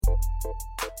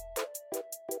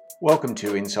Welcome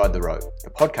to Inside the Rope, the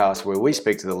podcast where we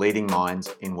speak to the leading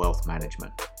minds in wealth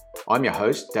management. I'm your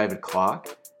host, David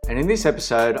Clark, and in this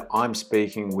episode, I'm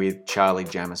speaking with Charlie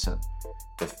Jamieson,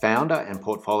 the founder and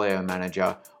portfolio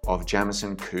manager of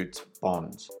Jamieson Coutts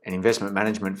Bonds, an investment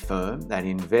management firm that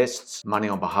invests money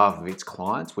on behalf of its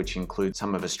clients, which includes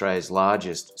some of Australia's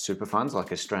largest super funds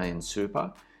like Australian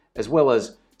Super, as well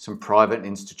as some private and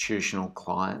institutional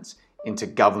clients into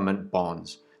government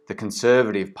bonds, the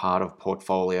conservative part of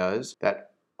portfolios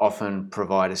that often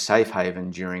provide a safe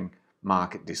haven during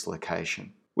market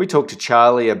dislocation. We talked to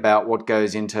Charlie about what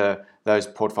goes into those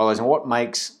portfolios and what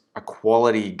makes a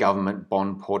quality government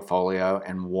bond portfolio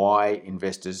and why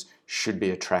investors should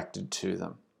be attracted to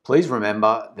them. Please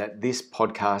remember that this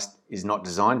podcast is not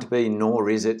designed to be, nor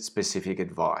is it specific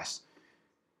advice.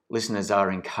 Listeners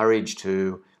are encouraged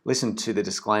to listen to the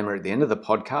disclaimer at the end of the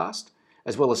podcast,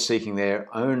 as well as seeking their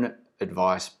own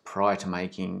advice prior to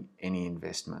making any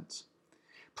investments.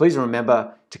 Please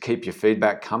remember to keep your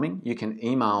feedback coming. You can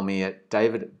email me at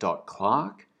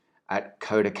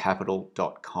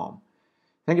david.clark@codacapital.com.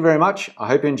 Thank you very much. I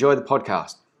hope you enjoy the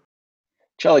podcast.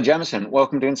 Charlie Jamieson,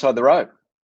 welcome to Inside the Rope.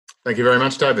 Thank you very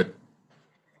much, David.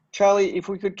 Charlie, if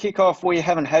we could kick off, we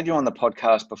haven't had you on the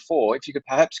podcast before. If you could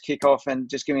perhaps kick off and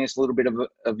just giving us a little bit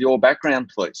of your background,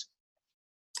 please.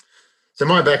 So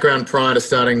my background prior to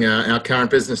starting our current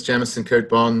business, Jamieson Coutts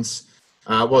Bonds,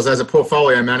 was as a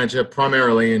portfolio manager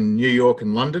primarily in New York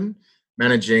and London,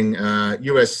 managing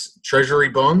US Treasury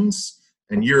bonds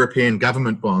and European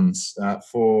government bonds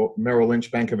for Merrill Lynch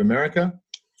Bank of America.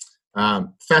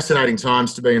 Fascinating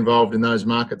times to be involved in those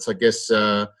markets. I guess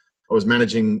I was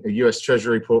managing a US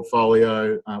Treasury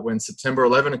portfolio when September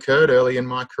 11 occurred early in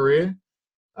my career,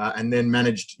 and then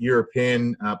managed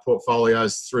European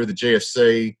portfolios through the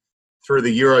GFC, through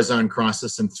the Eurozone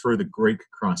crisis and through the Greek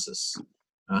crisis.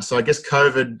 So I guess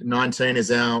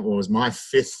COVID-19 was my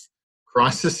fifth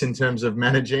crisis in terms of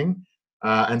managing.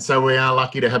 And so we are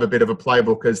lucky to have a bit of a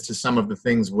playbook as to some of the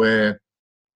things we're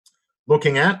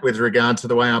looking at with regard to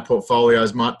the way our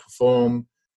portfolios might perform,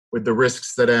 with the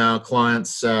risks that our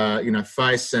clients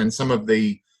face, and some of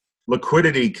the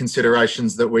liquidity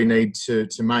considerations that we need to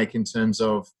make in terms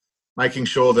of making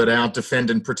sure that our defend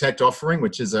and protect offering,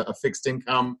 which is a fixed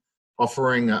income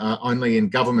offering only in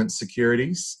government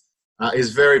securities,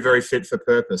 is very, very fit for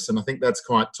purpose. And I think that's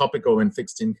quite topical in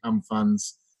fixed income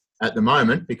funds at the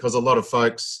moment, because a lot of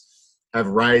folks have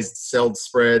raised sold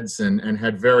spreads and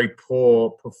had very poor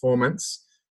performance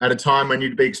at a time when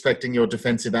you'd be expecting your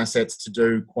defensive assets to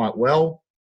do quite well.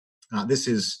 This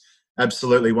is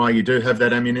absolutely why you do have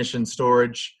that ammunition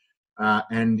storage,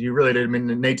 and you really do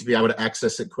need to be able to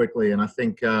access it quickly. And I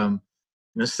think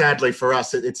sadly for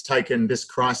us, it's taken this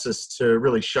crisis to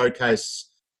really showcase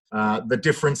the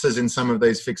differences in some of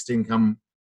these fixed income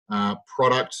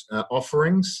product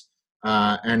offerings,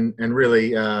 and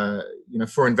really,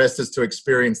 for investors to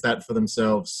experience that for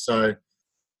themselves. So,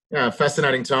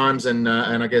 fascinating times, and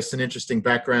I guess an interesting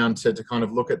background to kind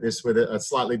of look at this with a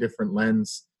slightly different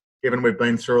lens, given we've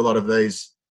been through a lot of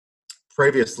these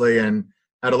previously and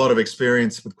had a lot of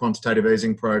experience with quantitative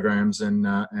easing programs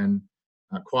and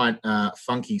quite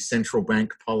funky central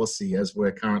bank policy as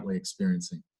we're currently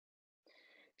experiencing.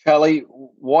 Charlie,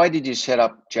 why did you set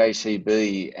up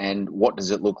JCB and what does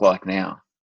it look like now?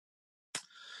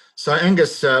 So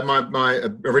Angus, my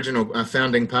original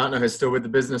founding partner, who's still with the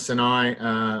business, and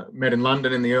I met in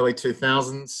London in the early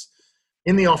 2000s.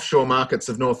 In the offshore markets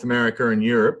of North America and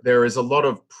Europe, there is a lot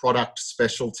of product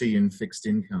specialty in fixed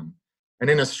income. And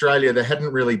in Australia, there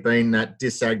hadn't really been that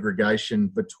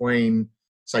disaggregation between,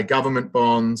 say, government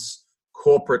bonds,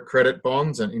 corporate credit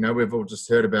bonds, and we've all just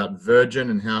heard about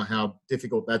Virgin and how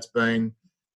difficult that's been,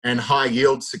 and high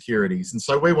yield securities. And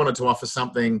so we wanted to offer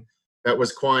something that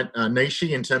was quite niche-y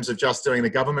in terms of just doing the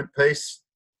government piece.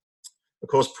 Of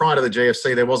course, prior to the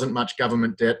GFC, there wasn't much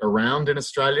government debt around in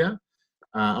Australia,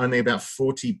 only about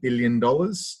 $40 billion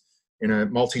in a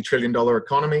multi-trillion-dollar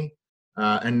economy.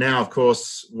 And now, of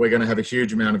course, we're going to have a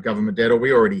huge amount of government debt, or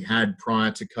we already had prior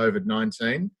to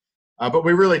COVID-19. But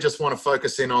we really just want to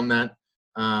focus in on that,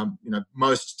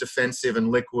 most defensive and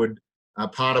liquid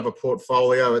part of a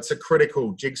portfolio. It's a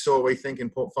critical jigsaw, we think, in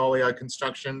portfolio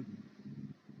construction.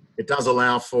 It does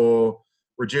allow for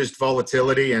reduced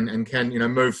volatility and can,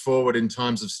 move forward in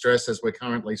times of stress as we're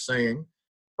currently seeing.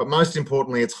 But most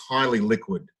importantly, it's highly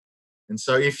liquid. And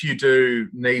so if you do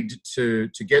need to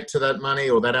get to that money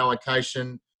or that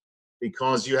allocation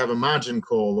because you have a margin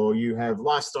call or you have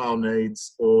lifestyle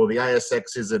needs or the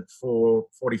ASX is at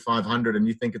 4,500 and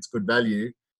you think it's good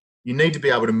value, you need to be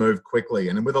able to move quickly.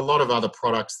 And with a lot of other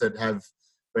products that have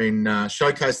been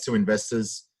showcased to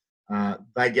investors,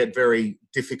 they get very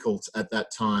difficult at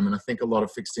that time. And I think a lot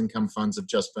of fixed income funds have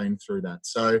just been through that.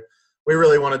 So we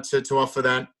really wanted to offer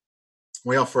that.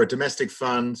 We offer a domestic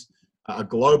fund, a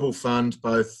global fund,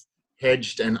 both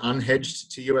hedged and unhedged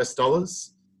to US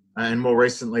dollars. And more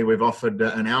recently, we've offered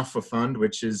an alpha fund,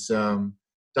 which is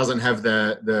doesn't have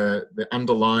the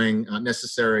underlying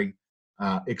necessary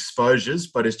exposures,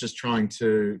 but is just trying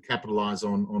to capitalize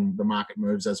on the market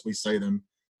moves as we see them,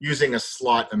 using a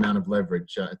slight amount of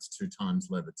leverage. It's 2 times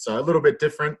levered. So a little bit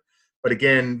different, but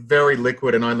again, very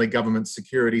liquid and only government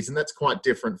securities. And that's quite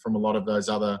different from a lot of those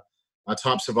other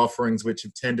types of offerings, which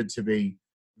have tended to be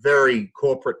very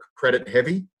corporate credit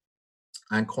heavy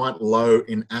and quite low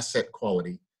in asset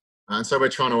quality. And so we're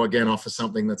trying to, again, offer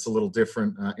something that's a little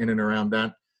different in and around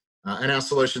that. And our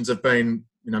solutions have been,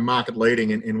 market leading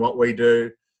in what we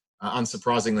do.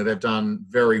 Unsurprisingly, they've done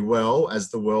very well as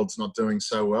the world's not doing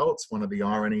so well. It's one of the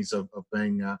ironies of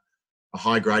being a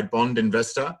high-grade bond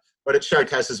investor, but it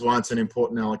showcases why it's an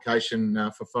important allocation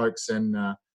for folks. And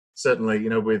certainly,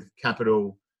 with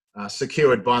capital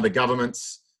secured by the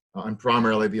governments and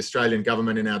primarily the Australian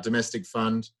government in our domestic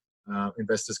fund,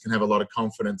 investors can have a lot of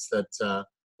confidence that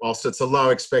whilst it's a low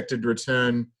expected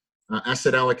return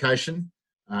asset allocation,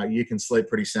 you can sleep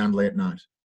pretty soundly at night.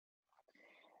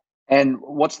 And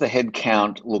what's the head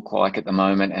count look like at the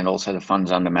moment, and also the funds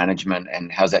under management,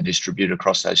 and how's that distributed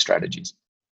across those strategies?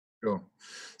 Sure.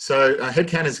 So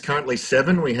headcount is currently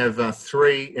 7. We have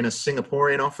 3 in a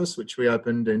Singaporean office, which we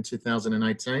opened in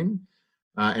 2018.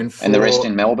 And the rest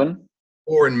in Melbourne?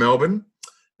 4 in Melbourne.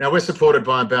 Now, we're supported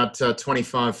by about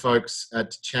 25 folks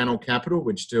at Channel Capital,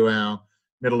 which do our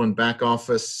middle and back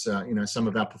office, some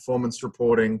of our performance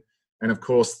reporting, and of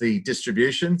course the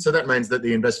distribution. So that means that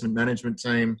the investment management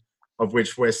team, of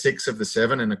which we're 6 of the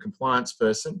 7 and a compliance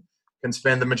person, can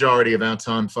spend the majority of our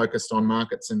time focused on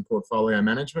markets and portfolio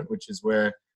management, which is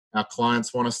where our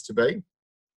clients want us to be.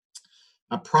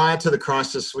 Prior to the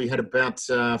crisis, we had about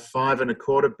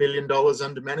 $5.25 billion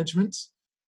under management.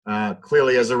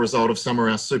 Clearly, as a result of some of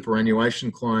our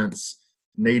superannuation clients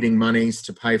needing monies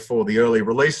to pay for the early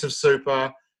release of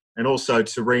super and also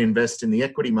to reinvest in the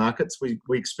equity markets, we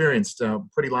experienced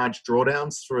pretty large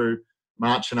drawdowns through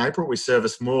March and April. We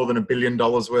serviced more than $1 billion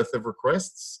worth of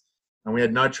requests, and we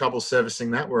had no trouble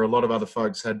servicing that, where a lot of other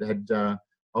folks had a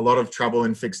lot of trouble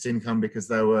in fixed income because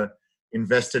they were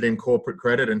invested in corporate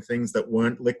credit and things that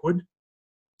weren't liquid.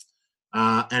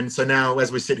 And so now,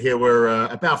 as we sit here, we're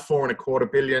about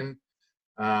 $4.25 billion.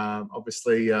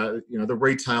 Obviously, the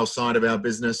retail side of our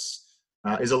business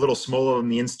is a little smaller than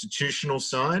the institutional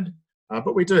side,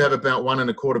 but we do have about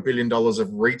 $1.25 billion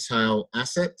of retail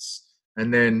assets.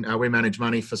 And then we manage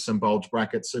money for some bulge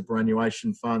bracket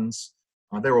superannuation funds.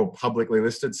 They're all publicly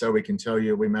listed, so we can tell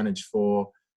you we manage for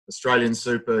Australian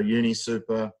Super, Uni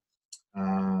Super,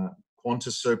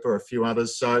 Qantas Super, a few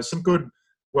others. So some good,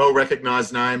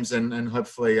 well-recognised names, and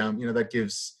hopefully, that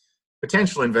gives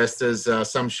potential investors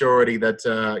some surety that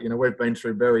we've been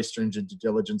through very stringent due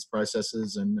diligence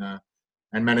processes and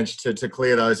managed to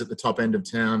clear those at the top end of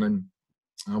town. And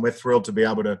we're thrilled to be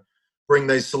able to bring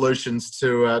these solutions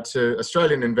to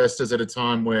Australian investors at a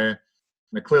time where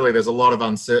clearly there's a lot of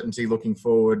uncertainty looking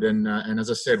forward. And as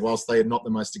I said, whilst they are not the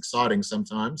most exciting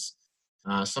sometimes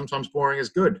boring is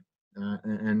good.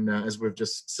 And as we've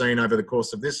just seen over the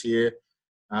course of this year,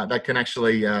 that can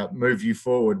actually move you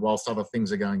forward whilst other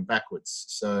things are going backwards.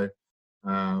 So,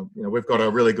 we've got a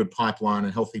really good pipeline,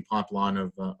 a healthy pipeline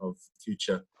of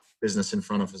future business in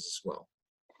front of us as well.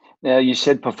 Now, you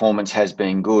said performance has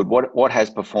been good. What has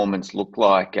performance looked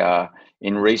like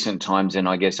in recent times, and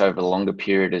I guess over the longer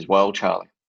period as well, Charlie?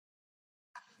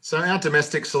 So our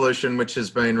domestic solution, which has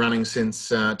been running since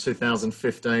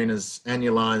 2015, has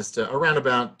annualized around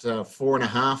about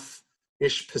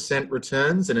 4.5%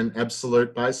 returns in an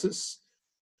absolute basis.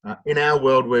 In our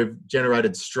world, we've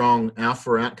generated strong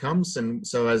alpha outcomes. And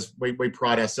so as we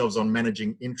pride ourselves on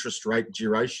managing interest rate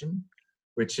duration,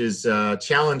 which is a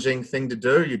challenging thing to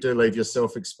do. You do leave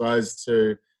yourself exposed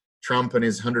to Trump and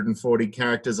his 140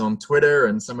 characters on Twitter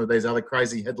and some of these other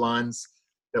crazy headlines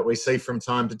that we see from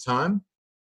time to time.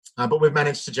 But we've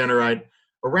managed to generate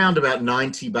around about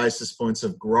 90 basis points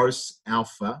of gross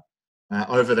alpha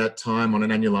over that time on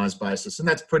an annualized basis. And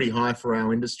that's pretty high for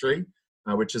our industry,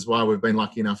 which is why we've been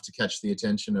lucky enough to catch the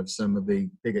attention of some of the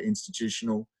bigger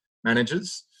institutional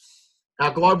managers.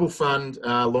 Our global fund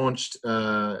launched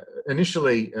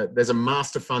initially, there's a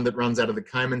master fund that runs out of the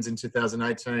Caymans in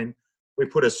 2018. We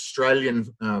put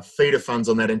Australian feeder funds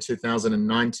on that in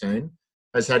 2019,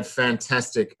 has had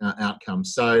fantastic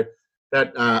outcomes. So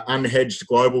that unhedged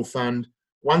global fund,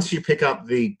 once you pick up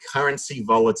the currency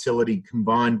volatility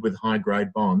combined with high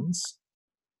grade bonds,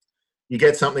 you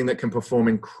get something that can perform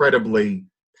incredibly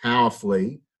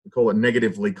powerfully. We call it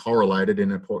negatively correlated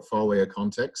in a portfolio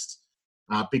context,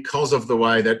 because of the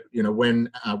way that,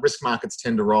 when risk markets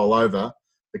tend to roll over,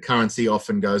 the currency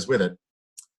often goes with it.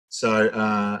 So,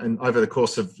 and over the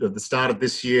course of the start of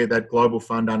this year, that global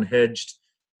fund unhedged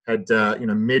had,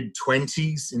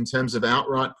 mid-20s in terms of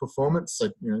outright performance, so,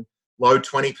 low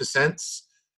 20%.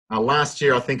 Last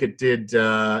year, I think it did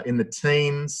in the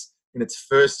teens. In its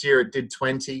first year, it did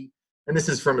 20. And this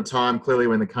is from a time, clearly,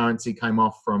 when the currency came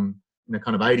off from,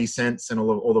 kind of 80 cents and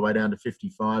all the way down to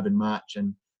 55 in March,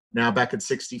 and now back at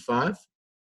 65.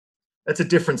 That's a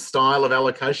different style of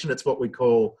allocation. It's what we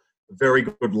call a very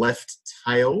good left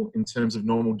tail in terms of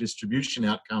normal distribution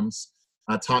outcomes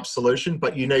type solution,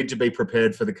 but you need to be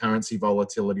prepared for the currency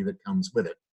volatility that comes with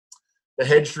it. The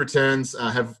hedged returns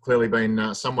have clearly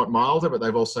been somewhat milder, but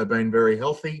they've also been very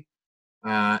healthy.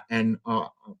 And our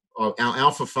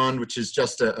Alpha Fund, which is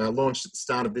just launched at the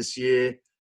start of this year,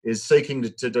 is seeking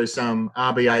to do some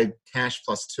RBA cash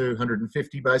plus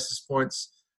 250 basis points.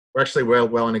 We're actually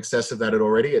well in excess of that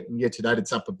already. At year to date,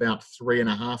 it's up about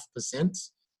 3.5%.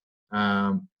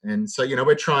 And so,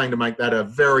 we're trying to make that a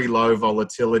very low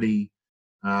volatility,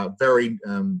 very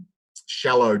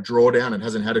shallow drawdown. It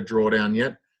hasn't had a drawdown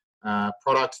yet.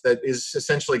 Product that is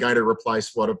essentially going to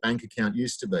replace what a bank account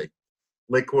used to be.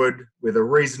 Liquid with a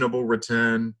reasonable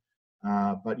return,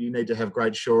 but you need to have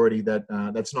great surety that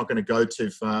that's not going to go too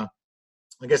far.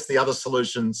 I guess the other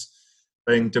solutions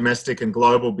being domestic and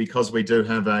global, because we do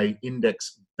have a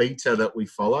index beta that we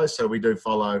follow. So we do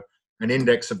follow an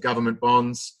index of government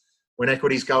bonds. When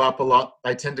equities go up a lot,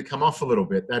 they tend to come off a little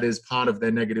bit. That is part of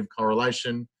their negative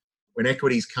correlation. When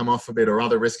equities come off a bit or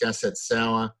other risk assets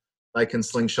sour, they can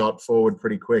slingshot forward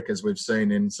pretty quick, as we've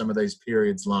seen in some of these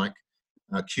periods like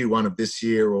Q1 of this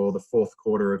year or the fourth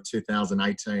quarter of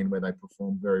 2018, where they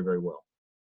performed very, very well.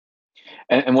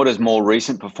 And what has more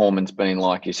recent performance been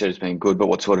like? You said it's been good, but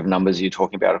what sort of numbers are you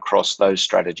talking about across those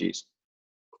strategies?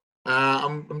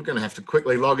 I'm going to have to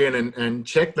quickly log in and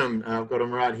check them. I've got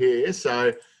them right here.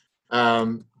 So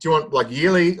do you want like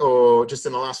yearly or just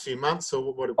in the last few months?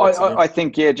 Or I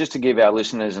think, just to give our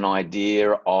listeners an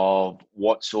idea of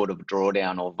what sort of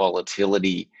drawdown or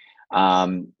volatility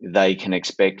they can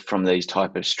expect from these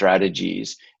type of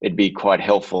strategies, it'd be quite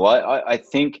helpful. I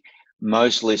think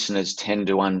most listeners tend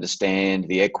to understand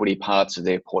the equity parts of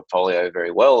their portfolio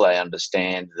very well. They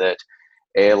understand that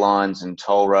airlines and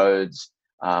toll roads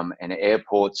and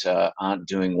airports aren't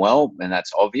doing well, and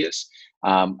that's obvious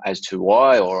as to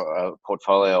why, or a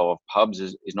portfolio of pubs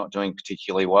is not doing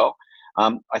particularly well.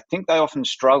 I think they often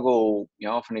struggle,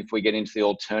 often if we get into the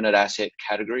alternate asset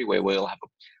category where we'll have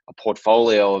a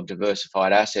portfolio of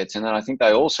diversified assets. And then I think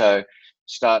they also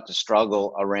start to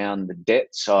struggle around the debt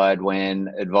side when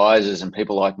advisors and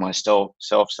people like myself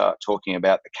start talking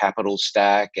about the capital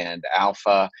stack and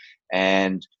alpha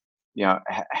and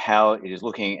how it is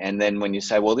looking. And then when you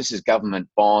say, well, this is government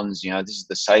bonds, this is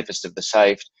the safest of the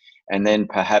safe, and then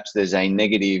perhaps there's a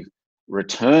negative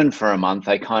return for a month,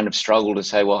 they kind of struggle to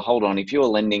say, well, hold on, if you're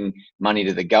lending money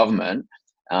to the government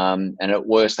and at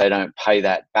worst they don't pay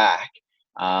that back,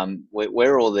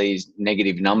 where are all these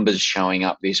negative numbers showing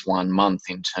up this 1 month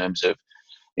in terms of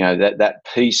that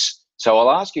piece? So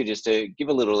I'll ask you just to give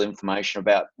a little information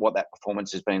about what that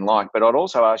performance has been like, but I'd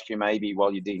also ask you, maybe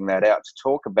while you're digging that out, to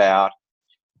talk about,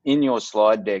 in your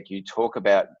slide deck you talk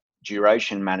about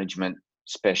duration management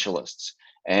specialists,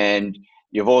 and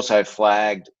you've also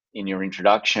flagged in your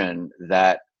introduction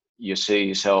that you see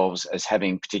yourselves as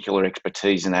having particular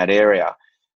expertise in that area.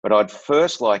 But I'd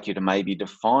first like you to maybe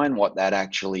define what that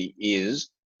actually is,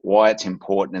 why it's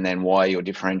important, and then why you're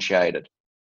differentiated.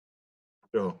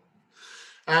 Sure.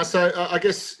 So I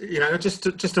guess, just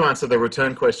to answer the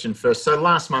return question first. So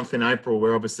last month in April,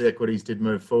 where obviously equities did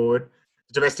move forward,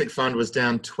 the domestic fund was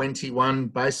down 21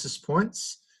 basis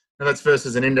points. And that's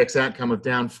versus an index outcome of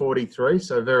down 43,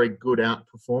 so very good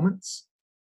outperformance.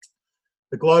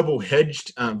 The global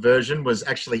hedged version was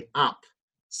actually up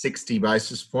 60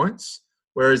 basis points,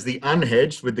 whereas the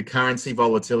unhedged with the currency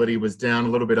volatility was down a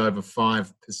little bit over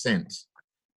 5%.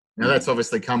 Now that's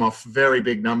obviously come off very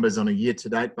big numbers on a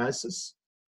year-to-date basis.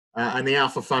 And the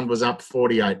Alpha Fund was up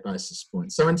 48 basis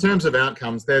points. So in terms of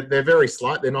outcomes, they're very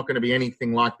slight. They're not going to be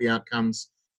anything like the outcomes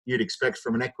you'd expect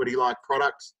from an equity-like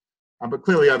product. But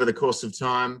clearly over the course of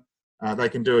time, they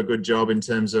can do a good job in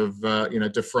terms of,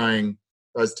 defraying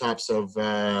those types of,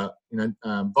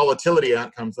 volatility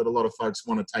outcomes that a lot of folks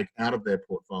want to take out of their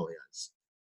portfolios.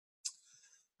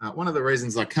 One of the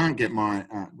reasons I can't get my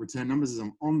return numbers is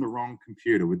I'm on the wrong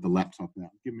computer with the laptop out.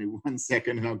 Give me 1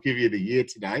 second and I'll give you the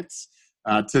year-to-dates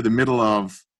to the middle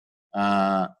of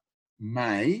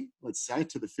May, let's say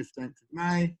to the 15th of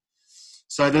May.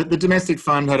 So the domestic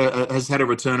fund has had a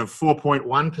return of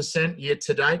 4.1% year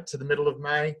to date to the middle of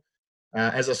May.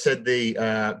 As I said,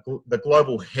 the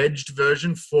global hedged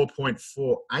version,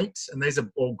 4.48, and these are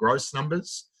all gross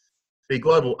numbers. The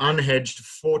global unhedged,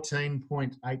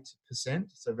 14.8%,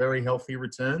 so very healthy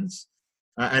returns.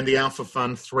 And the alpha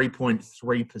fund,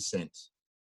 3.3%.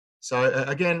 So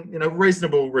again,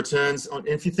 reasonable returns.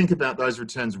 If you think about those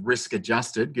returns risk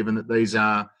adjusted, given that these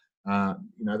are,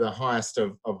 the highest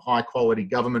of high quality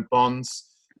government bonds,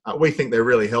 we think they're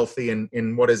really healthy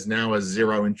in what is now a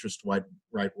zero interest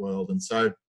rate world. And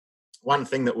so one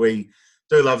thing that we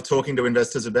do love talking to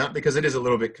investors about, because it is a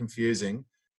little bit confusing,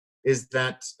 is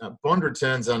that bond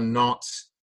returns are not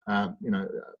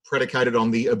predicated on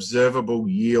the observable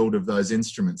yield of those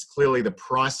instruments. Clearly, the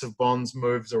price of bonds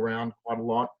moves around quite a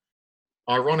lot.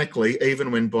 Ironically,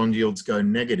 even when bond yields go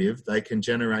negative, they can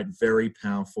generate very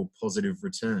powerful positive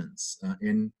returns.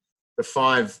 In the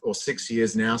 5 or 6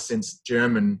 years now since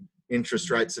German interest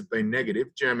rates have been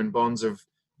negative, German bonds have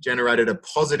generated a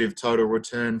positive total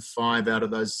return 5 out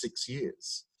of those 6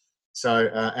 years. So,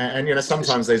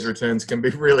 sometimes these returns can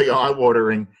be really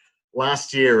eye-watering.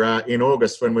 Last year in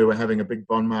August, when we were having a big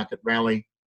bond market rally,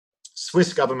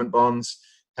 Swiss government bonds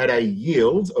had a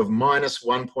yield of minus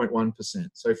 1.1%.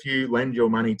 So if you lend your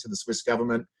money to the Swiss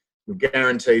government, you're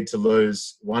guaranteed to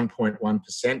lose 1.1%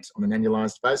 on an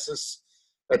annualized basis.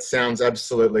 That sounds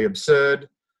absolutely absurd,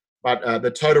 but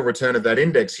the total return of that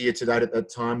index year to date at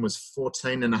that time was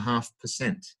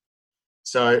 14.5%.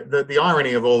 So the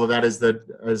irony of all of that is that,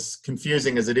 as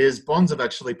confusing as it is, bonds have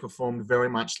actually performed very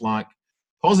much like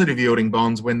positive yielding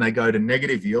bonds. When they go to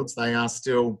negative yields, they are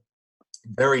still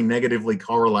very negatively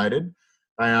correlated.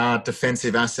 They are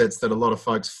defensive assets that a lot of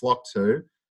folks flock to.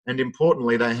 And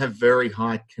importantly, they have very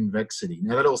high convexity.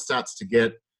 Now, that all starts to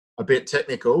get a bit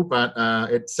technical, but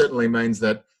it certainly means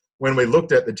that when we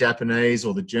looked at the Japanese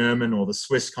or the German or the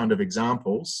Swiss kind of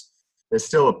examples, there's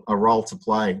still a role to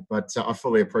play. But I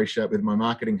fully appreciate, with my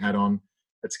marketing hat on,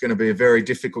 it's going to be a very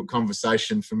difficult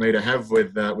conversation for me to have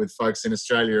with folks in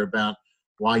Australia about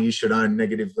why you should own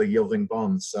negatively yielding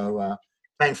bonds. So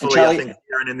thankfully, Charlie, I think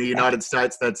here in the United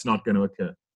States, that's not going to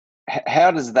occur. How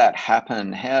does that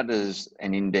happen? How does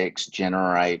an index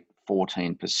generate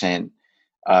 14%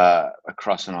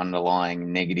 across an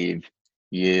underlying negative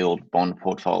yield bond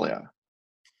portfolio?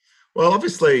 Well,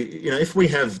 obviously, if we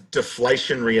have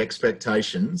deflationary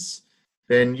expectations,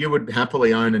 then you would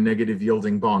happily own a negative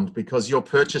yielding bond, because your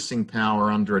purchasing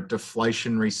power under a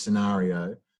deflationary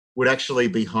scenario would actually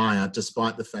be higher,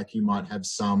 despite the fact you might have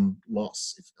some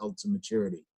loss if held to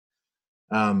maturity.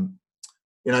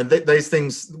 These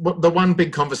things, the one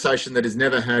big conversation that is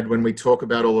never had when we talk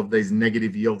about all of these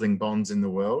negative yielding bonds in the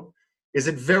world is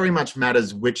it very much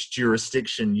matters which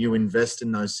jurisdiction you invest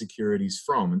in those securities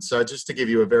from. And so just to give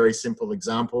you a very simple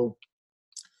example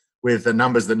with the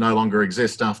numbers that no longer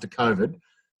exist after COVID,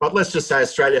 but let's just say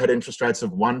Australia had interest rates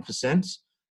of 1%,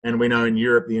 and we know in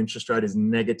Europe the interest rate is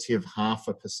negative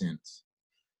 0.5%.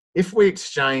 If we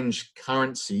exchange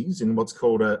currencies in what's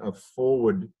called a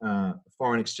forward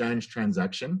foreign exchange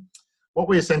transaction, what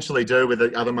we essentially do with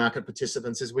the other market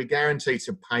participants is we guarantee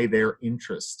to pay their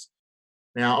interest.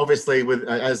 Now, obviously,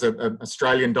 as an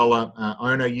Australian dollar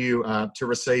owner, you are to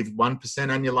receive 1%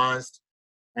 annualized,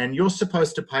 and you're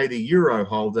supposed to pay the euro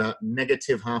holder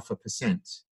negative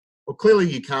 0.5%. Well, clearly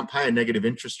you can't pay a negative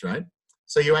interest rate,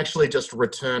 so you actually just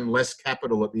return less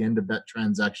capital at the end of that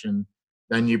transaction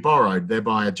than you borrowed,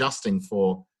 thereby adjusting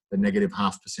for the negative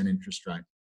 0.5% interest rate.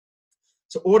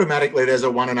 So automatically there's a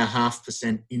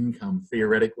 1.5% income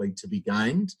theoretically to be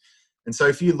gained. And so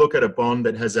if you look at a bond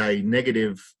that has a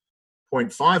negative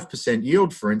 0.5%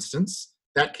 yield, for instance,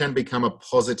 that can become a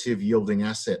positive yielding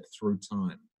asset through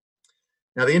time.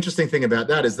 Now, the interesting thing about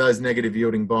that is those negative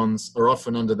yielding bonds are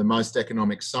often under the most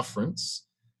economic sufferance,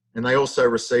 and they also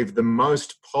receive the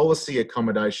most policy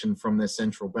accommodation from their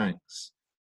central banks.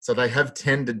 So they have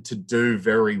tended to do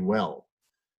very well.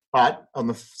 But on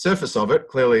the surface of it,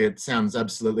 clearly it sounds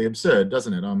absolutely absurd,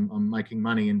 doesn't it? I'm making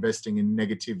money investing in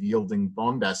negative yielding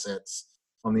bond assets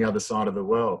on the other side of the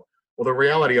world. Well, the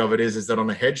reality of it is that on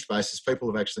a hedged basis,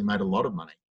 people have actually made a lot of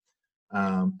money.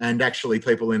 And actually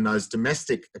people in those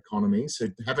domestic economies who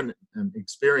haven't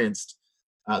experienced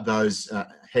those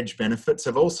hedge benefits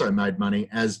have also made money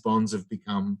as bonds have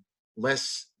become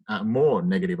more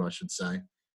negative, I should say.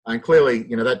 And clearly,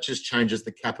 that just changes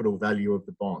the capital value of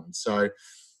the bond. So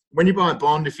when you buy a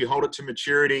bond, if you hold it to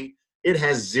maturity, it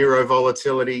has zero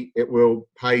volatility. It will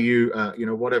pay you,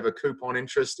 whatever coupon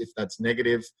interest. If that's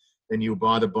negative, then you'll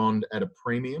buy the bond at a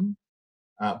premium.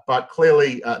 But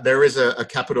clearly, there is a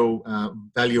capital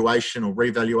valuation or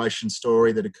revaluation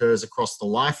story that occurs across the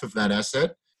life of that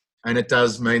asset. And it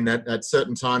does mean that at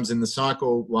certain times in the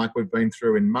cycle, like we've been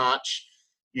through in March,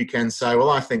 you can say, well,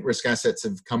 I think risk assets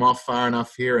have come off far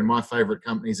enough here and my favourite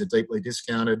companies are deeply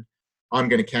discounted. I'm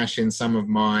going to cash in some of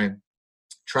my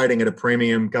trading at a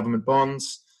premium government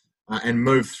bonds and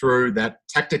move through that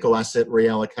tactical asset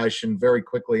reallocation very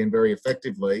quickly and very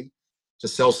effectively to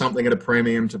sell something at a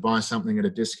premium, to buy something at a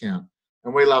discount.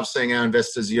 And we love seeing our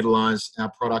investors utilise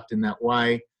our product in that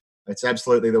way. It's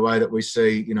absolutely the way that we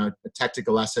see, a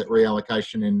tactical asset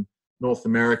reallocation in North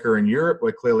America and Europe,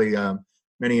 where clearly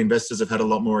many investors have had a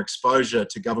lot more exposure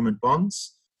to government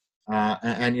bonds.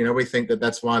 And we think that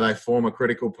that's why they form a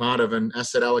critical part of an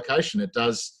asset allocation.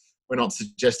 We're not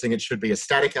suggesting it should be a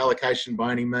static allocation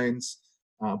by any means,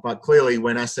 but clearly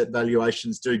when asset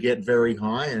valuations do get very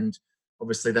high, and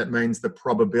obviously that means the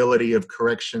probability of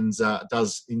corrections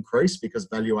does increase because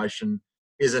valuation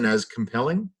isn't as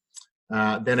compelling,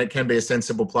 then it can be a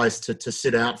sensible place to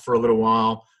sit out for a little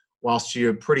while whilst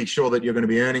you're pretty sure that you're going to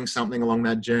be earning something along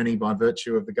that journey by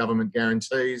virtue of the government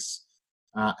guarantees.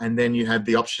 And then you have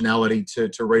the optionality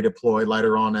to redeploy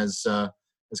later on as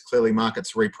clearly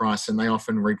markets reprice, and they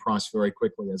often reprice very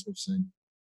quickly, as we've seen.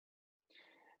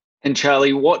 And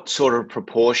Charlie, what sort of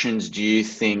proportions do you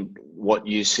think what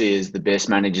you see as the best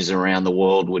managers around the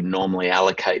world would normally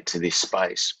allocate to this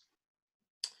space?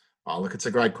 Oh, look, it's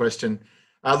a great question.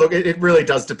 Look, it really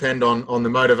does depend on the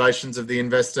motivations of the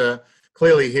investor.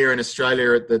 Clearly here in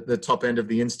Australia at the top end of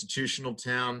the institutional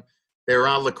town, there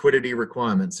are liquidity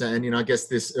requirements. And, I guess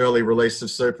this early release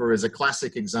of super is a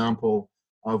classic example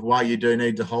of why you do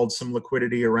need to hold some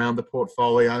liquidity around the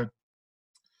portfolio.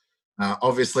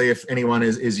 Obviously, if anyone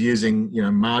is using,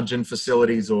 margin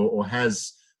facilities or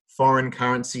has foreign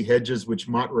currency hedges, which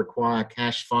might require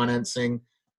cash financing,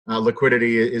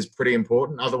 liquidity is pretty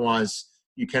important. Otherwise,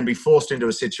 you can be forced into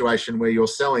a situation where you're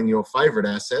selling your favorite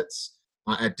assets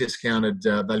at discounted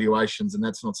valuations, and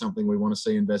that's not something we want to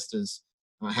see investors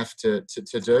have to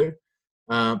do.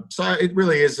 So it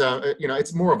really is,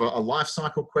 it's more of a life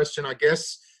cycle question, I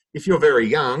guess. If you're very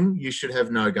young, you should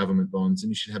have no government bonds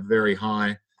and you should have very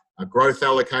high growth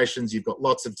allocations. You've got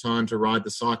lots of time to ride the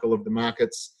cycle of the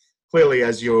markets. Clearly,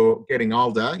 as you're getting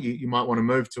older, you might want to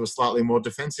move to a slightly more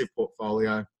defensive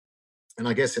portfolio. And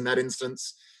I guess in that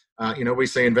instance, we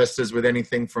see investors with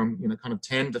anything from, kind of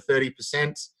 10 to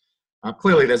 30%.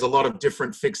 Clearly, there's a lot of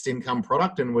different fixed income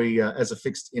product, and we, as a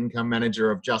fixed income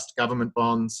manager of just government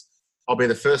bonds, I'll be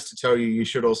the first to tell you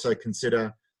should also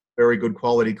consider very good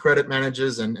quality credit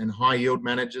managers and high yield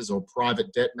managers or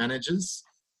private debt managers.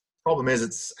 Problem is,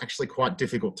 it's actually quite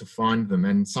difficult to find them,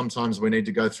 and sometimes we need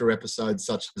to go through episodes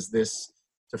such as this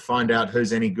to find out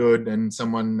who's any good and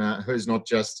someone who's not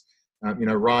just,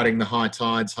 riding the high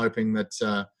tides, hoping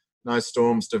that no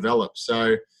storms develop.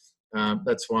 So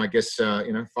that's why I guess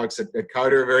folks at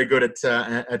Coda are very good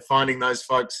at finding those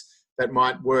folks that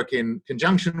might work in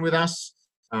conjunction with us.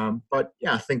 But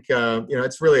yeah, I think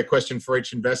it's really a question for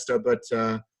each investor, but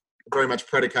very much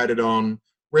predicated on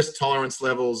risk tolerance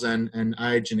levels and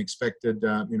age and expected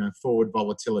forward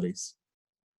volatilities.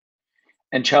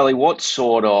 And Charlie, what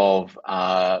sort of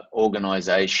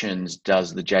organisations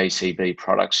does the JCB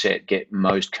product set get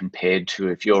most compared to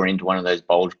if you're into one of those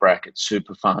bulge bracket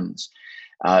super funds,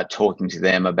 talking to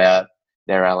them about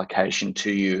their allocation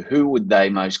to you? Who would they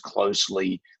most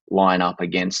closely line up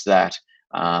against that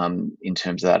in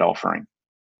terms of that offering?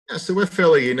 Yeah, so we're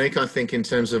fairly unique, I think, in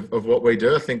terms of what we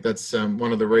do. I think that's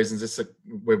one of the reasons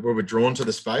we're drawn to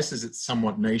the space, is it's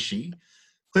somewhat niche-y.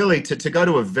 Clearly, to go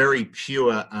to a very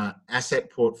pure asset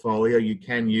portfolio, you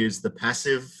can use the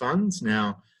passive funds.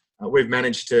 Now, we've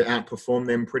managed to outperform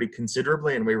them pretty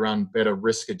considerably, and we run better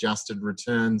risk-adjusted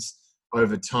returns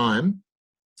over time.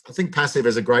 I think passive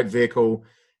is a great vehicle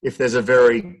if there's a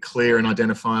very clear and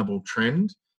identifiable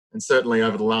trend. And certainly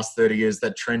over the last 30 years,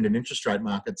 that trend in interest rate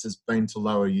markets has been to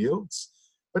lower yields.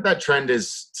 But that trend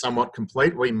is somewhat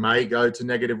complete. We may go to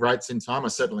negative rates in time. I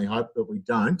certainly hope that we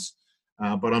don't.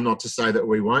 But I'm not to say that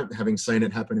we won't, having seen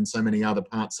it happen in so many other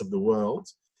parts of the world.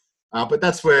 But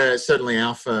that's where certainly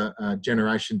alpha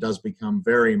generation does become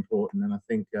very important. And I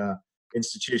think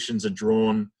institutions are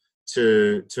drawn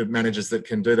to managers that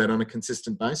can do that on a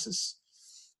consistent basis.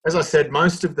 As I said,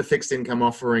 most of the fixed income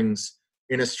offerings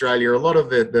in Australia, a lot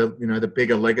of the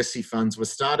bigger legacy funds were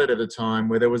started at a time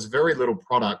where there was very little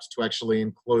product to actually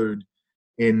include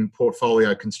in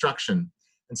portfolio construction.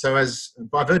 And so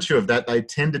by virtue of that, they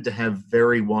tended to have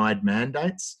very wide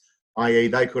mandates, i.e.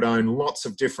 they could own lots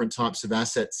of different types of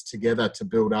assets together to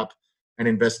build up an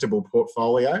investable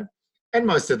portfolio. And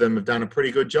most of them have done a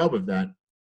pretty good job of that.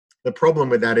 The problem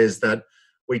with that is that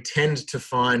we tend to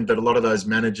find that a lot of those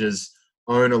managers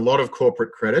own a lot of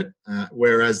corporate credit,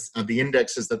 whereas the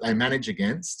indexes that they manage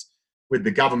against, with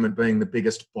the government being the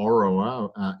biggest borrower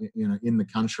in the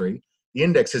country, the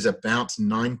index is about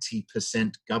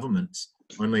 90% government,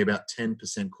 only about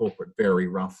 10% corporate, very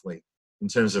roughly, in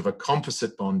terms of a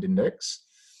composite bond index.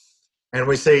 And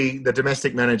we see the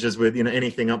domestic managers with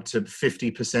anything up to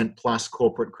 50% plus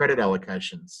corporate credit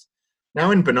allocations.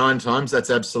 Now, in benign times, that's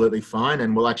absolutely fine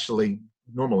and will actually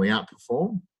normally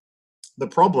outperform. The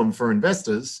problem for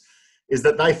investors is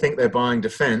that they think they're buying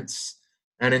defence,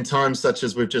 and in times such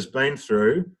as we've just been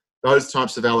through, those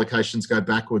types of allocations go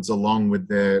backwards along with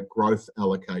their growth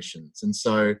allocations. And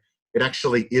so it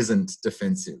actually isn't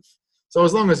defensive. So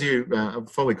as long as you are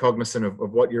fully cognizant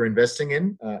of what you're investing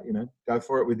in, go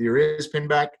for it with your ears pinned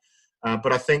back.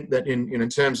 But I think that in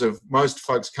terms of most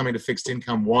folks coming to fixed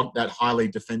income want that highly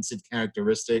defensive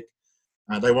characteristic.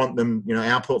 They want them,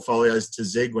 our portfolios to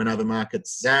zig when other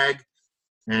markets zag.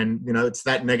 And, it's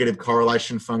that negative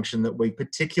correlation function that we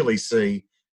particularly see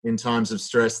in times of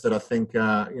stress that I think,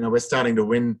 we're starting to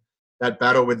win that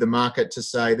battle with the market to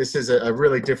say this is a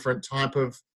really different type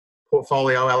of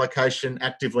portfolio allocation.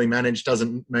 Actively managed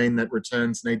doesn't mean that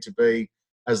returns need to be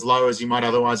as low as you might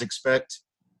otherwise expect.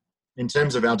 In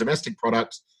terms of our domestic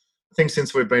product, I think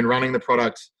since we've been running the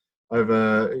product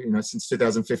over, since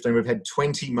 2015, we've had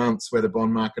 20 months where the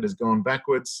bond market has gone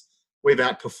backwards. We've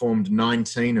outperformed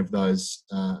 19 of those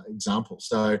examples.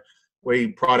 So we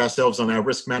pride ourselves on our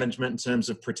risk management in terms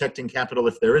of protecting capital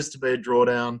if there is to be a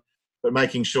drawdown, but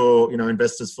making sure,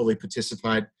 investors fully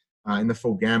participate in the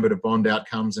full gambit of bond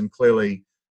outcomes. And clearly,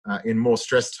 in more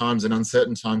stressed times and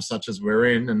uncertain times such as we're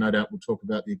in, and no doubt we'll talk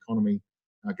about the economy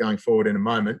going forward in a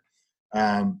moment,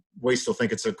 we still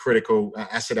think it's a critical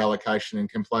asset allocation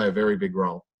and can play a very big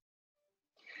role.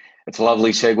 It's a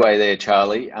lovely segue there,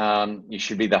 Charlie. You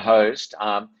should be the host.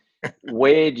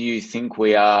 Where do you think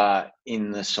we are in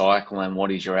the cycle and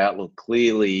what is your outlook?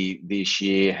 Clearly, this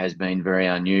year has been very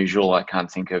unusual. I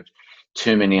can't think of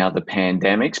too many other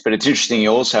pandemics, but it's interesting you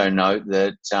also note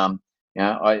that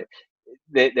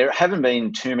there haven't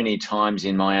been too many times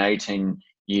in my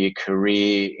 18-year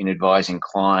career in advising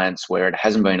clients where it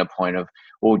hasn't been a point of,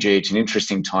 oh, gee, it's an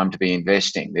interesting time to be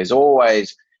investing. There's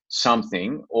always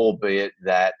something, albeit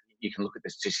that you can look at the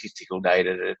statistical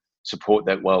data to support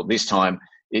that, well, this time,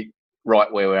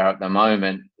 right where we are at the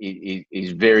moment,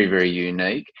 is very, very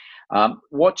unique.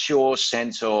 What's your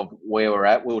sense of where we're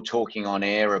at? We were talking on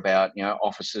air about,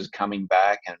 offices coming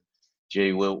back and,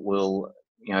 gee, will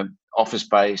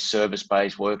office-based,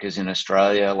 service-based workers in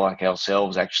Australia like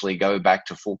ourselves actually go back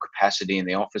to full capacity in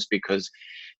the office because,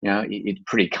 it's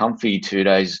pretty comfy 2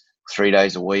 days, 3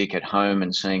 days a week at home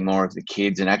and seeing more of the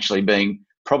kids and actually being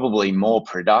probably more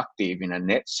productive in a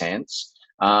net sense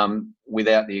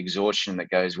without the exhaustion that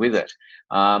goes with it.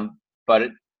 But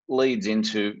it leads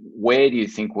into, where do you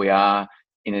think we are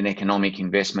in an economic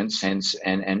investment sense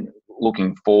and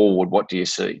looking forward, what do you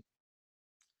see?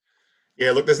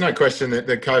 Yeah, look, there's no question that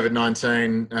the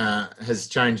COVID-19 has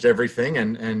changed everything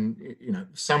and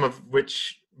some of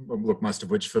which, most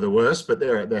of which for the worse, but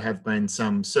there have been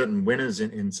some certain winners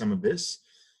in some of this.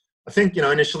 I think,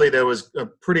 initially there was a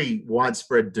pretty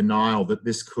widespread denial that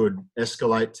this could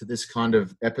escalate to this kind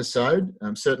of episode.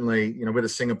 Certainly, with a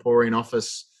Singaporean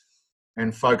office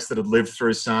and folks that had lived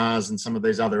through SARS and some of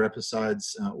these other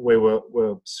episodes, we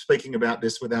were speaking about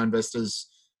this with our investors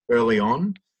early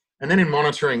on. And then in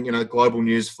monitoring, global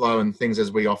news flow and things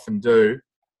as we often do,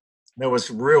 there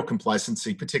was real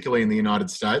complacency, particularly in the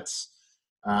United States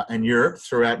and Europe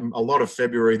throughout a lot of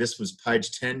February. This was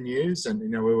page 10 news, and,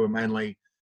 we were mainly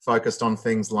focused on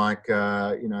things like,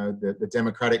 the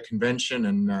Democratic Convention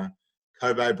and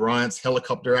Kobe Bryant's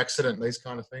helicopter accident, these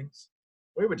kind of things.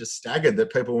 We were just staggered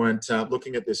that people weren't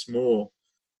looking at this more.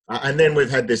 And then we've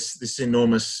had this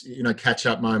enormous,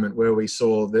 catch-up moment where we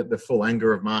saw the full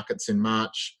anger of markets in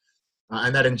March.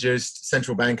 And that induced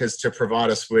central bankers to provide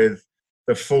us with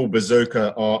the full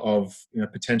bazooka of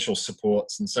potential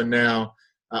supports. And so now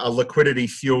a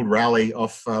liquidity-fueled rally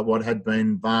off what had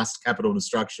been vast capital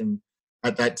destruction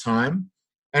at that time.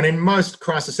 And in most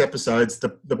crisis episodes, the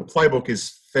playbook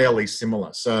is fairly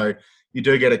similar. So you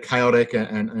do get a chaotic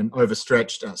and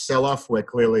overstretched sell-off where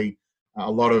clearly a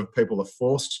lot of people are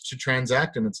forced to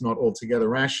transact and it's not altogether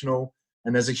rational.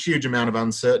 And there's a huge amount of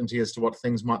uncertainty as to what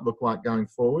things might look like going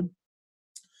forward.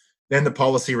 Then the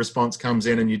policy response comes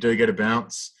in and you do get a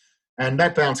bounce. And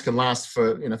that bounce can last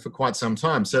for quite some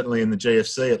time. Certainly in the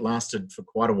GFC, it lasted for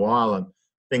quite a while. I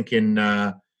think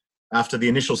after the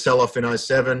initial sell-off in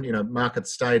 2007,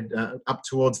 markets stayed up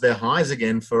towards their highs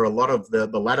again for a lot of the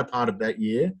latter part of that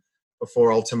year.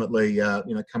 before ultimately,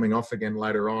 coming off again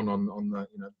later on the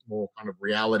more kind of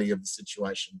reality of the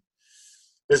situation.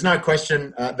 There's no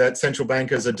question that central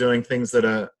bankers are doing things that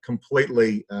are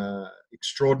completely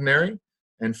extraordinary,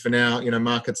 and for now,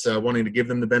 markets are wanting to give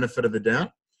them the benefit of the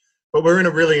doubt. But we're in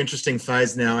a really interesting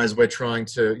phase now as we're trying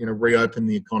to, reopen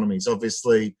the economies.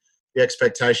 Obviously, the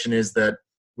expectation is that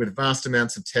with vast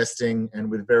amounts of testing and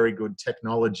with very good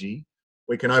technology,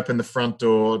 we can open the front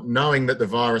door knowing that the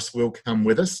virus will come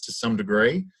with us to some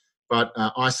degree, but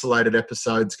isolated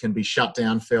episodes can be shut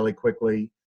down fairly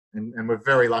quickly. And we're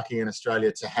very lucky in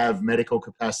Australia to have medical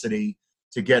capacity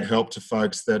to get help to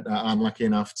folks that are unlucky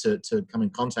enough to come in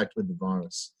contact with the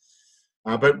virus.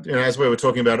 But as we were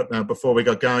talking about before we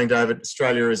got going, David,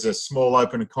 Australia is a small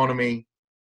open economy.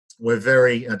 We're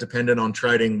very dependent on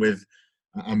trading with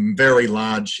a very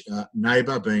large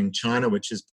neighbour, being China,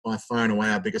 which is by far and away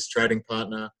our biggest trading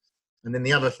partner. And then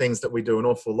the other things that we do an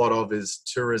awful lot of is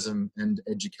tourism and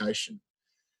education.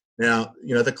 Now,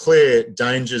 the clear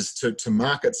dangers to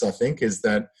markets, I think, is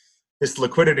that this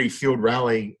liquidity-fueled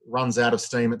rally runs out of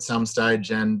steam at some stage,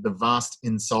 and the vast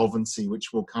insolvency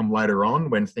which will come later on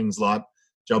when things like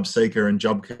JobSeeker and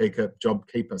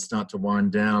JobKeeper start to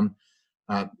wind down.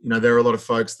 There are a lot of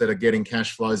folks that are getting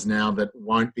cash flows now that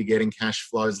won't be getting cash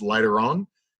flows later on.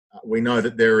 We know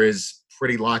that there is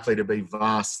pretty likely to be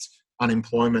vast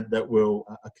unemployment that will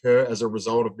occur as a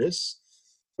result of this.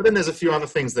 But then there's a few other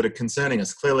things that are concerning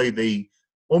us. Clearly, the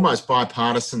almost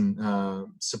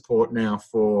bipartisan support now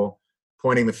for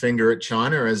pointing the finger at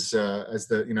China as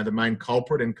the main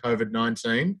culprit in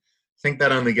COVID-19. I think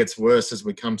that only gets worse as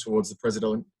we come towards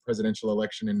the presidential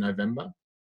election in November.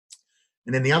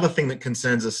 And then the other thing that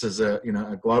concerns us as a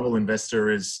global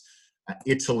investor is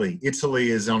Italy. Italy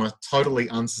is on a totally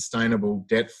unsustainable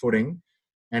debt footing,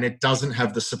 and it doesn't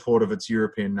have the support of its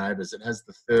European neighbours. It has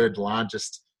the third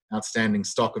largest outstanding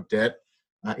stock of debt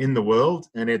in the world,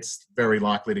 and it's very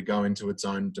likely to go into its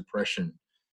own depression.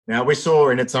 Now, we saw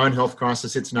in its own health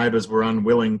crisis, its neighbours were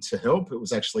unwilling to help. It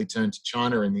was actually turned to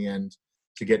China in the end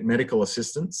to get medical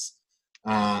assistance.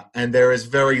 And there is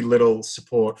very little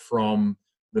support from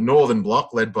the Northern Bloc,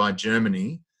 led by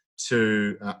Germany,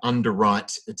 to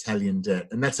underwrite Italian debt.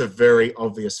 And that's a very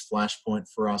obvious flashpoint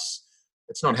for us.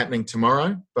 It's not happening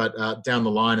tomorrow, but down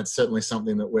the line, it's certainly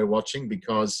something that we're watching,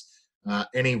 because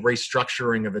any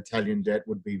restructuring of Italian debt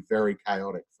would be very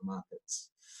chaotic for markets.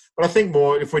 But I think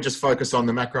more, if we just focus on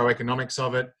the macroeconomics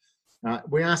of it,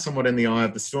 we are somewhat in the eye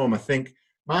of the storm. I think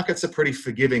markets are pretty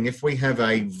forgiving. If we have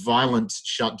a violent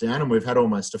shutdown, and we've had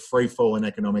almost a free fall in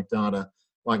economic data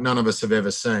like none of us have ever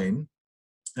seen,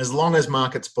 as long as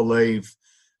markets believe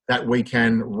that we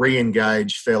can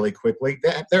re-engage fairly quickly,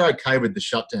 they're okay with the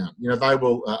shutdown. They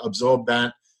will absorb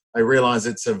that. They realise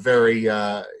it's a very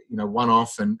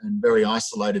one-off and very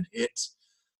isolated hit.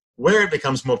 Where it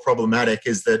becomes more problematic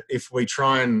is that if we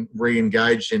try and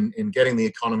re-engage in getting the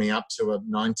economy up to a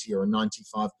 90 or a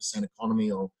 95%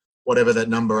 economy, or whatever that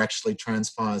number actually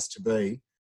transpires to be,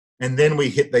 and then we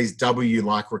hit these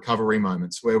W-like recovery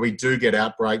moments where we do get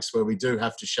outbreaks, where we do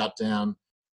have to shut down.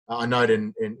 I note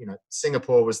in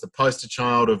Singapore was the poster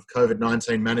child of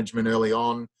COVID-19 management early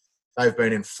on. They've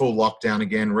been in full lockdown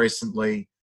again recently.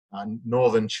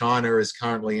 Northern China is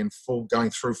currently going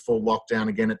through full lockdown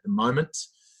again at the moment.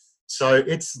 So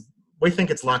we think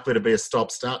it's likely to be a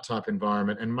stop-start type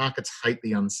environment, and markets hate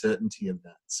the uncertainty of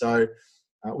that. So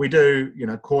we do,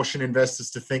 caution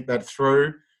investors to think that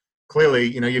through.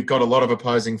 Clearly, you've got a lot of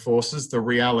opposing forces. The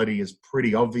reality is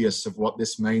pretty obvious of what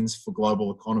this means for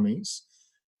global economies.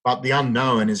 But the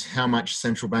unknown is how much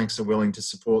central banks are willing to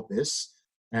support this,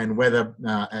 and whether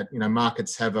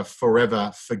markets have a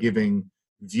forever forgiving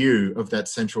view of that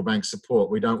central bank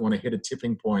support. We don't want to hit a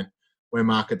tipping point where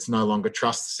markets no longer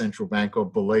trust the central bank or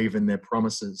believe in their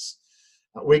promises.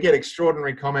 We get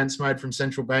extraordinary comments made from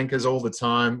central bankers all the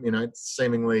time.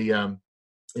 Seemingly,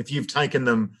 if you've taken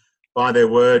them by their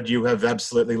word, you have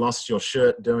absolutely lost your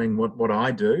shirt doing what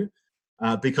I do,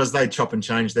 because they chop and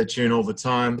change their tune all the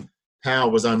time.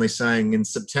 Powell was only saying in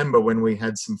September, when we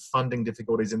had some funding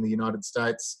difficulties in the United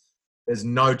States, there's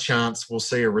no chance we'll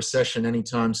see a recession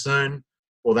anytime soon.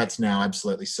 Well, that's now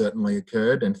absolutely certainly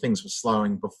occurred, and things were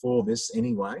slowing before this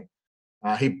anyway.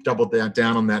 He doubled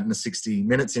down on that in a 60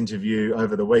 Minutes interview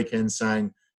over the weekend,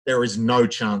 saying there is no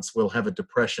chance we'll have a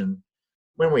depression.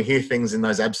 When we hear things in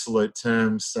those absolute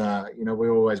terms, we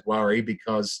always worry,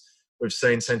 because we've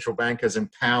seen central bankers,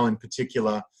 and Powell in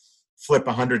particular, flip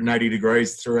 180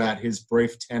 degrees throughout his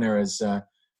brief tenure as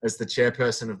the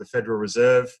chairperson of the Federal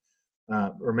Reserve.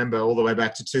 Remember, all the way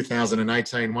back to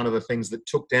 2018, one of the things that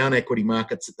took down equity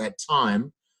markets at that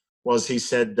time was he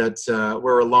said that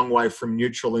we're a long way from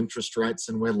neutral interest rates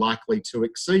and we're likely to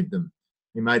exceed them.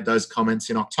 He made those comments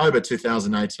in October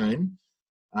 2018.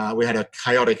 We had a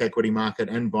chaotic equity market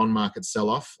and bond market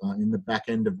sell-off in the back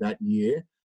end of that year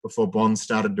before bonds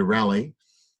started to rally.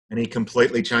 And he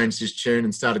completely changed his tune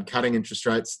and started cutting interest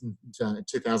rates in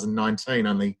 2019,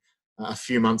 only a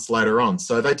few months later on.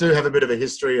 So they do have a bit of a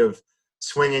history of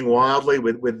swinging wildly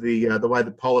with the way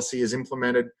the policy is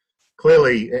implemented.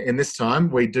 Clearly, in this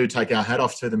time, we do take our hat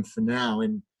off to them for now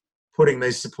in putting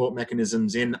these support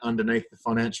mechanisms in underneath the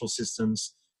financial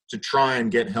systems to try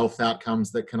and get health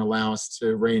outcomes that can allow us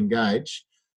to re-engage.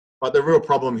 But the real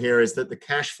problem here is that the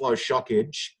cash flow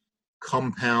shockage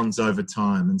compounds over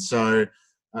time. And so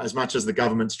as much as the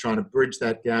government's trying to bridge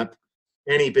that gap,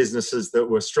 any businesses that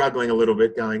were struggling a little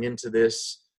bit going into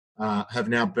this have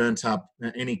now burnt up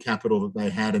any capital that they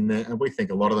had, and we think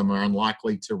a lot of them are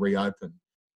unlikely to reopen.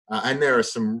 And there are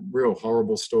some real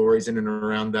horrible stories in and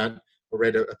around that. I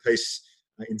read a piece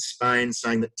in Spain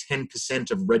saying that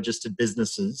 10% of registered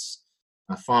businesses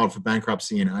filed for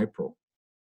bankruptcy in April.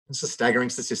 It's a staggering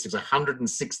statistics,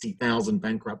 160,000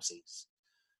 bankruptcies.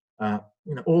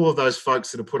 All of those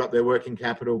folks that have put up their working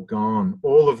capital, gone.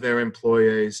 All of their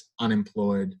employees,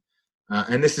 unemployed.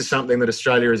 And this is something that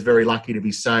Australia is very lucky to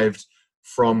be saved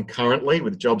from currently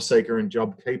with JobSeeker and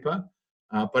JobKeeper.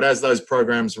 But as those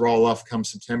programs roll off come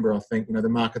September, I think, the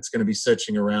market's going to be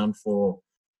searching around for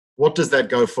what does that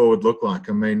go forward look like?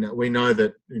 I mean, we know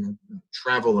that,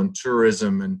 travel and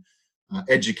tourism and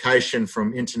education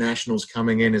from internationals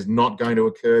coming in is not going to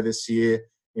occur this year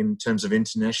in terms of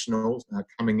internationals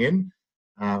coming in.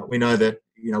 We know that,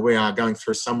 we are going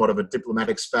through somewhat of a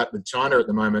diplomatic spat with China at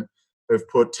the moment, who've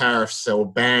put tariffs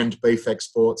or banned beef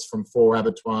exports from 4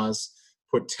 abattoirs,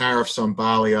 put tariffs on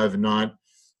barley overnight.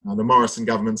 The Morrison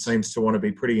government seems to want to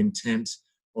be pretty intent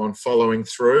on following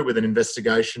through with an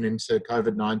investigation into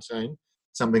COVID-19,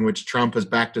 something which Trump has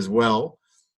backed as well.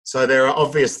 So there are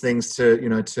obvious things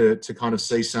to kind of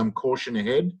see some caution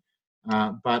ahead.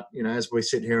 But as we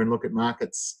sit here and look at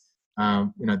markets,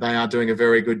 they are doing a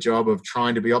very good job of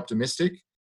trying to be optimistic.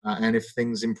 And if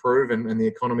things improve and the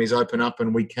economies open up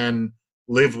and we can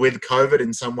live with COVID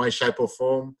in some way, shape or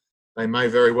form, they may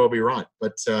very well be right.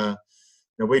 But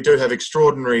we do have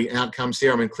extraordinary outcomes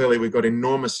here. I mean, clearly we've got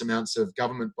enormous amounts of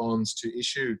government bonds to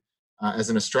issue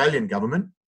as an Australian government,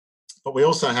 but we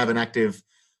also have an active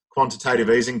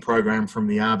quantitative easing program from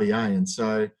the RBA. And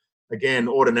so, again,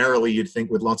 ordinarily you'd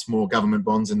think with lots more government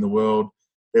bonds in the world,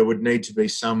 there would need to be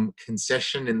some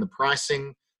concession in the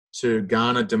pricing to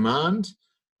garner demand.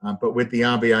 But with the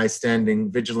RBA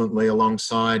standing vigilantly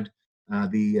alongside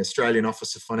the Australian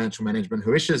Office of Financial Management,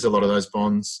 who issues a lot of those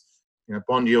bonds,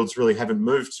 bond yields really haven't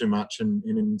moved too much. And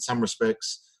in some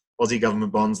respects, Aussie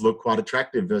government bonds look quite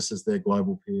attractive versus their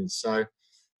global peers. So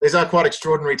these are quite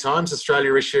extraordinary times.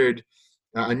 Australia issued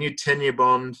a new 10-year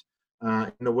bond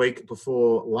in the week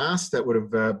before last. That would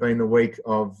have been the week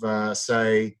of,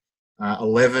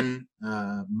 11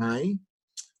 May.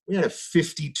 We had a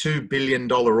 $52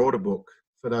 billion order book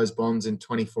for those bonds in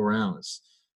 24 hours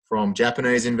from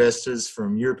Japanese investors,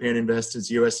 from European investors,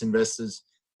 US investors,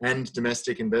 and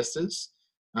domestic investors.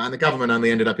 And the government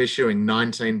only ended up issuing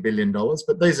 $19 billion.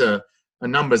 But these are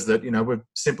numbers that, we've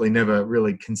simply never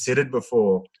really considered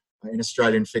before in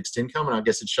Australian fixed income. And I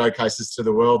guess it showcases to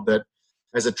the world that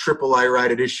as a AAA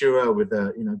rated issuer with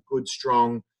a, good,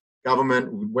 strong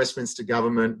government, Westminster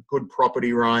government, good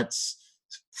property rights,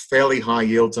 fairly high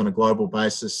yields on a global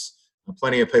basis,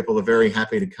 plenty of people are very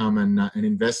happy to come and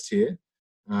invest here.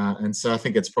 And so I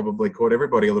think it's probably caught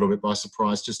everybody a little bit by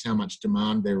surprise just how much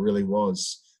demand there really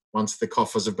was once the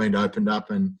coffers have been opened up.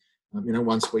 And,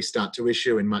 once we start to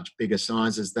issue in much bigger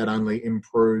sizes, that only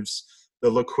improves the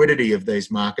liquidity of these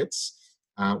markets,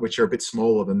 which are a bit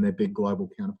smaller than their big global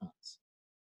counterparts.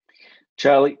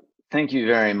 Charlie, thank you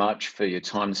very much for your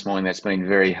time this morning. That's been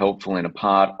very helpful in a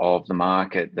part of the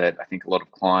market that I think a lot of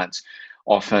clients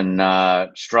often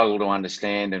struggle to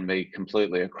understand and be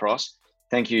completely across.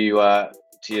 Thank you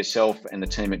to yourself and the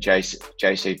team at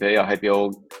JCB. I hope you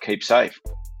all keep safe.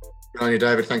 Good on you,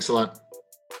 David. Thanks a lot.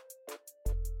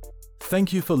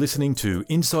 Thank you for listening to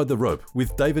Inside the Rope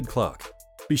with David Clark.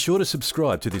 Be sure to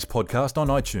subscribe to this podcast on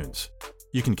iTunes.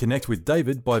 You can connect with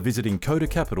David by visiting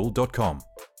codacapital.com.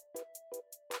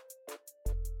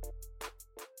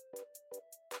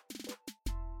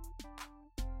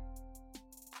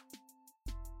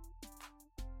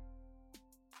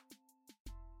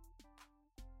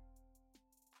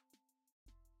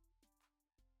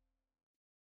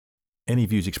 Any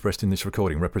views expressed in this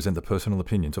recording represent the personal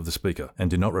opinions of the speaker and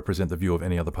do not represent the view of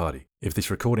any other party. If this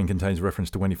recording contains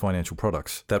reference to any financial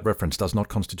products, that reference does not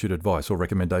constitute advice or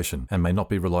recommendation and may not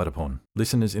be relied upon.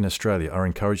 Listeners in Australia are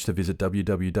encouraged to visit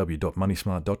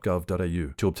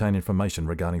www.moneysmart.gov.au to obtain information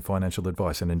regarding financial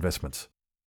advice and investments.